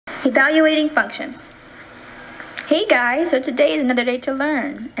Evaluating functions. Hey guys, so today is another day to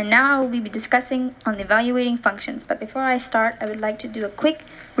learn, and now we'll be discussing on evaluating functions. But before I start, I would like to do a quick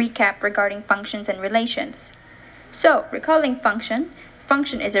recap regarding functions and relations. So, recalling function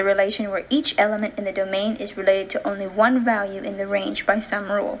is a relation where each element in the domain is related to only one value in the range by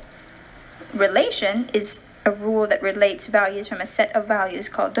some rule. Relation is a rule that relates values from a set of values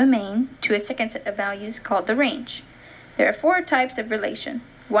called domain to a second set of values called the range. There are four types of relation: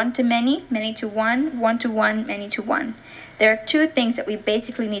 one to many, many to one, one to one, many to one. There are two things that we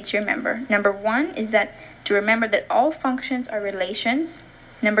basically need to remember. Number one is that to remember that all functions are relations.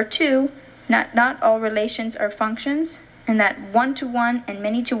 Number two, not all relations are functions, and that one to one and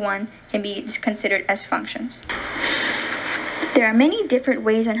many to one can be considered as functions. There are many different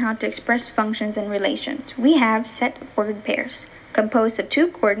ways on how to express functions and relations. We have set of ordered pairs, composed of two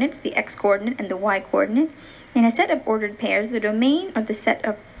coordinates, the x-coordinate and the y-coordinate. In a set of ordered pairs, the domain are the set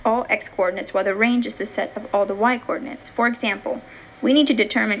of all x-coordinates, while the range is the set of all the y-coordinates. For example, we need to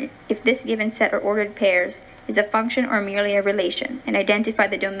determine if this given set of ordered pairs is a function or merely a relation, and identify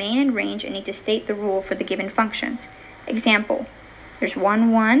the domain and range, and need to state the rule for the given functions. Example, there's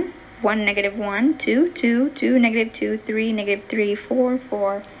 1, 1, 1, negative 1, 2, 2, 2, negative 2, 3, negative 3, 4,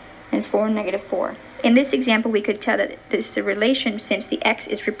 4, and 4, negative 4. In this example, we could tell that this is a relation since the x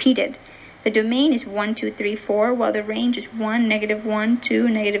is repeated. The domain is 1, 2, 3, 4, while the range is 1, negative 1, 2,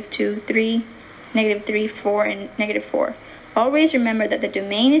 negative 2, 3, negative 3, 4, and negative 4. Always remember that the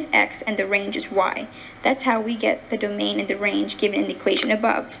domain is x and the range is y. That's how we get the domain and the range given in the equation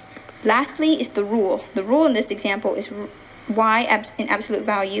above. Lastly is the rule. The rule in this example is y in absolute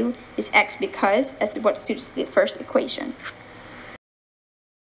value is x because that's what suits the first equation.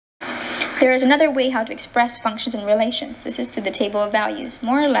 There is another way how to express functions and relations. This is through the table of values.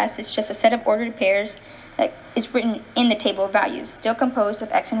 More or less, it's just a set of ordered pairs that is written in the table of values, still composed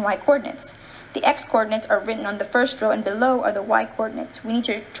of x and y coordinates. The x coordinates are written on the first row, and below are the y coordinates. We need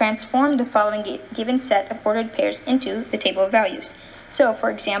to transform the following given set of ordered pairs into the table of values. So, for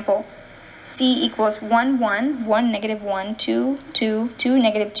example, C equals 1, 1, 1, negative 1, 2, 2, 2,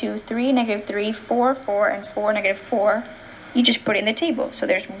 negative 2, 3, negative 3, 4, 4, and 4, negative 4. You just put it in the table. So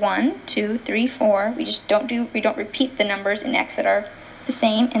there's 1, 2, 3, 4. We don't repeat the numbers in x that are the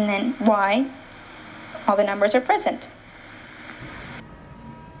same, and then y, all the numbers are present.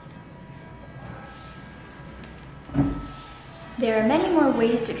 There are many more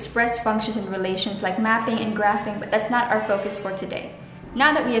ways to express functions and relations like mapping and graphing, but that's not our focus for today.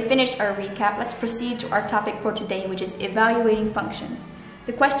 Now that we have finished our recap, let's proceed to our topic for today, which is evaluating functions.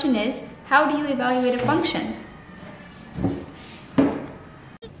 The question is, how do you evaluate a function?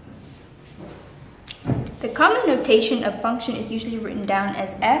 The common notation of function is usually written down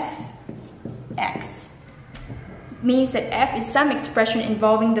as f(x). It means that f is some expression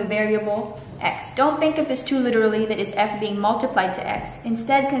involving the variable x. Don't think of this too literally, that is f being multiplied to x.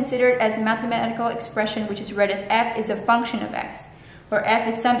 Instead, consider it as a mathematical expression which is read as f is a function of x, or f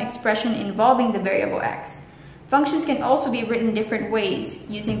is some expression involving the variable x. Functions can also be written different ways,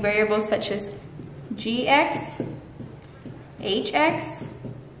 using variables such as gx, hx,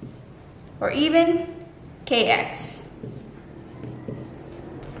 or even kx.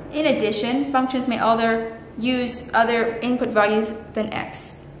 In addition, functions may use other input values than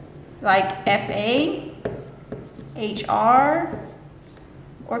x, like fa, hr,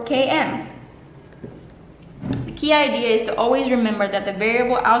 or km. The key idea is to always remember that the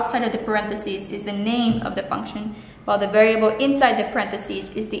variable outside of the parentheses is the name of the function, while the variable inside the parentheses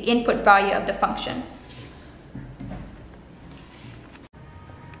is the input value of the function.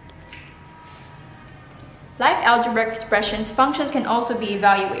 Like algebraic expressions, functions can also be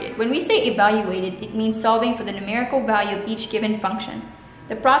evaluated. When we say evaluated, it means solving for the numerical value of each given function.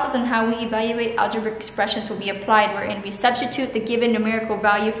 The process on how we evaluate algebraic expressions will be applied, wherein we substitute the given numerical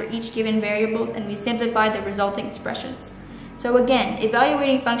value for each given variables and we simplify the resulting expressions. So again,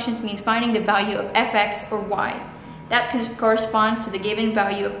 evaluating functions means finding the value of fx or y. That corresponds to the given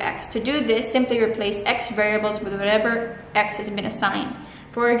value of x. To do this, simply replace x variables with whatever x has been assigned.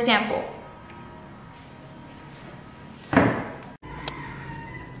 For example,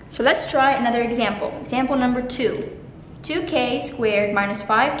 so let's try another example. Example number 2. 2k squared minus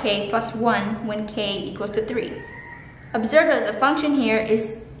 5k plus 1 when k equals to 3. Observe that the function here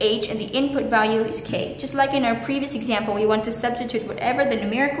is h and the input value is k. Just like in our previous example, we want to substitute whatever the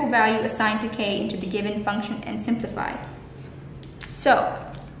numerical value assigned to k into the given function and simplify. So,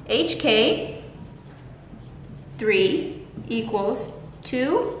 hk 3 equals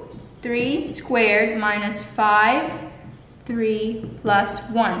 2, 3 squared minus 5, 3 plus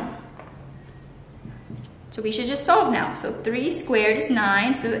 1. So we should just solve now. So 3 squared is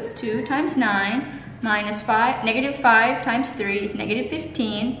 9, so that's 2 times 9 minus 5, negative 5 times 3 is negative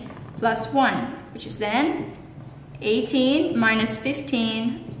 15 plus 1, which is then 18 minus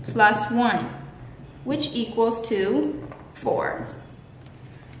 15 plus 1, which equals to 4.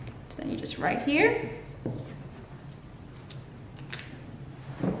 So then you just write here.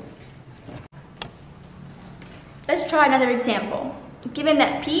 Let's try another example. Given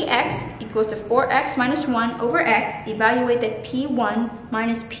that px equals to 4x minus 1 over x, evaluate that p1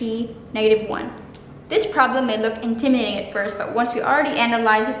 minus p negative 1. This problem may look intimidating at first, but once we already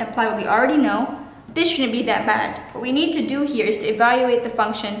analyze it and apply what we already know, this shouldn't be that bad. What we need to do here is to evaluate the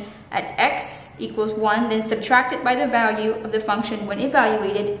function at x equals 1, then subtract it by the value of the function when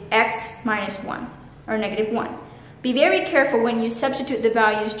evaluated, x minus 1, or negative 1. Be very careful when you substitute the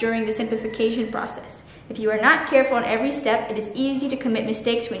values during the simplification process. If you are not careful on every step, it is easy to commit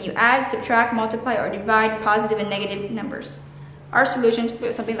mistakes when you add, subtract, multiply, or divide positive and negative numbers. Our solutions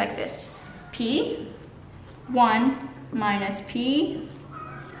look something like this. P1 minus P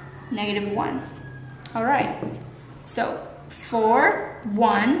negative 1. All right, so 4,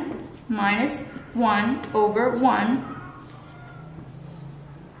 1 minus 1 over 1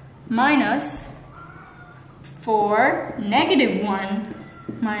 minus 4 negative 1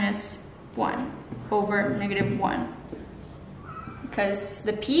 minus 1 over negative 1. Because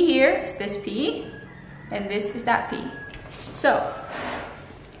the P here is this P, and this is that P. So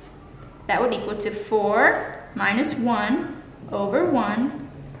that would equal to 4 minus 1 over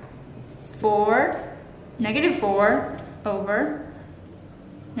 1, 4, negative 4 over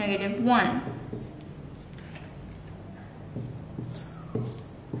negative 1.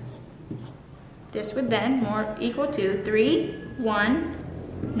 This would then more equal to 3, 1,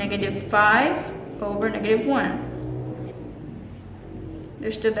 negative 5 over negative 1.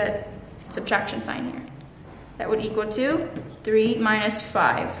 There's still that subtraction sign here. That would equal to 3 minus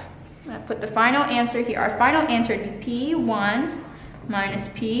 5. I put the final answer here. Our final answer would be P1 minus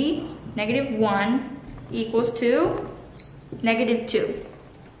P negative 1 equals to negative 2.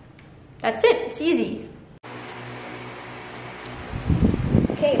 That's it. It's easy.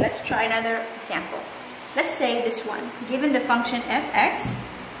 Okay, let's try another example. Let's say this one. Given the function fx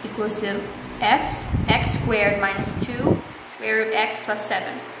equals to x squared minus 2 square root x plus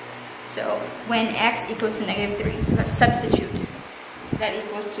 7. So when x equals to negative 3, so let's substitute. So that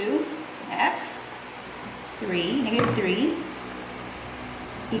equals to f3, negative 3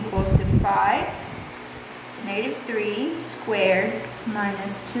 equals to 5, negative 3 squared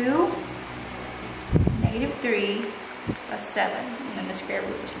minus 2, negative 3 plus 7, and then the square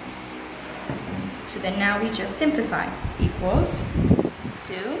root. So then now we just simplify. Equals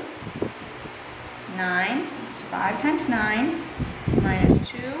to 9, it's 5 times 9, minus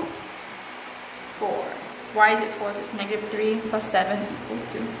 2, 4. Why is it 4? Because negative 3 plus 7 equals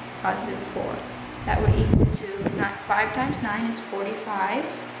to positive 4. That would equal to 5 times 9 is 45,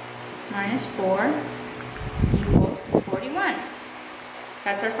 minus 4 equals to 41.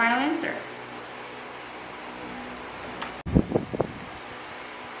 That's our final answer.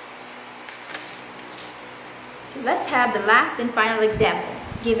 So let's have the last and final example.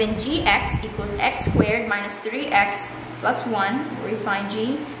 Given gx equals x squared minus 3x plus 1, where we find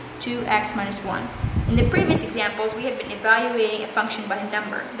g, 2x minus 1. In the previous examples, we have been evaluating a function by a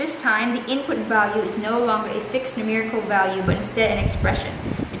number. This time, the input value is no longer a fixed numerical value, but instead an expression.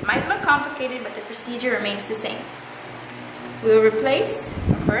 It might look complicated, but the procedure remains the same. We will replace,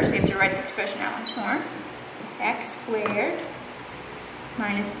 first we have to write the expression out once more. X squared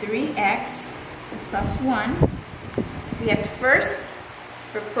minus 3x plus 1. We have to first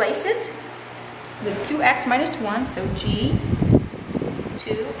replace it with 2x minus 1, so g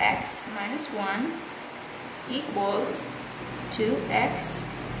 2x minus 1 equals 2x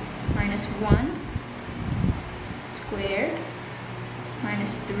minus 1 squared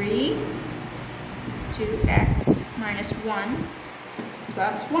minus 3 2x minus 1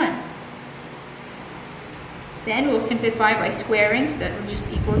 plus 1. Then we'll simplify by squaring, so that will just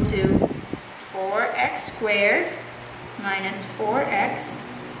equal to 4x squared minus 4x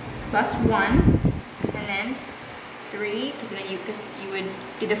plus 1, and then 3, because you would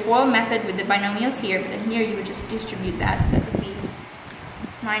do the FOIL method with the binomials here, but then here you would just distribute that, so that would be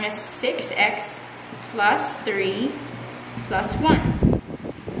minus 6x plus 3 plus 1.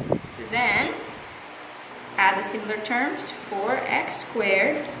 So then add the similar terms, 4x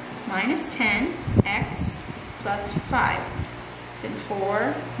squared minus 10x plus 5. So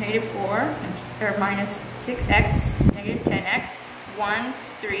 4, negative 4, or minus 6x, negative 10x, 1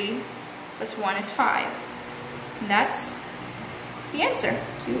 is 3, plus 1 is 5. And that's the answer,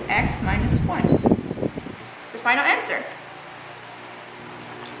 2x minus 1. final answer.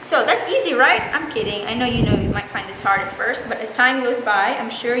 So that's easy, right? I'm kidding. I know you might find this hard at first, but as time goes by, I'm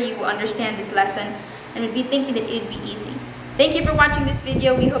sure you will understand this lesson and would be thinking that it'd be easy. Thank you for watching this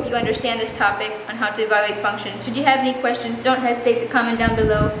video. We hope you understand this topic on how to evaluate functions. Should you have any questions, don't hesitate to comment down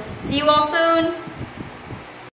below. See you all soon.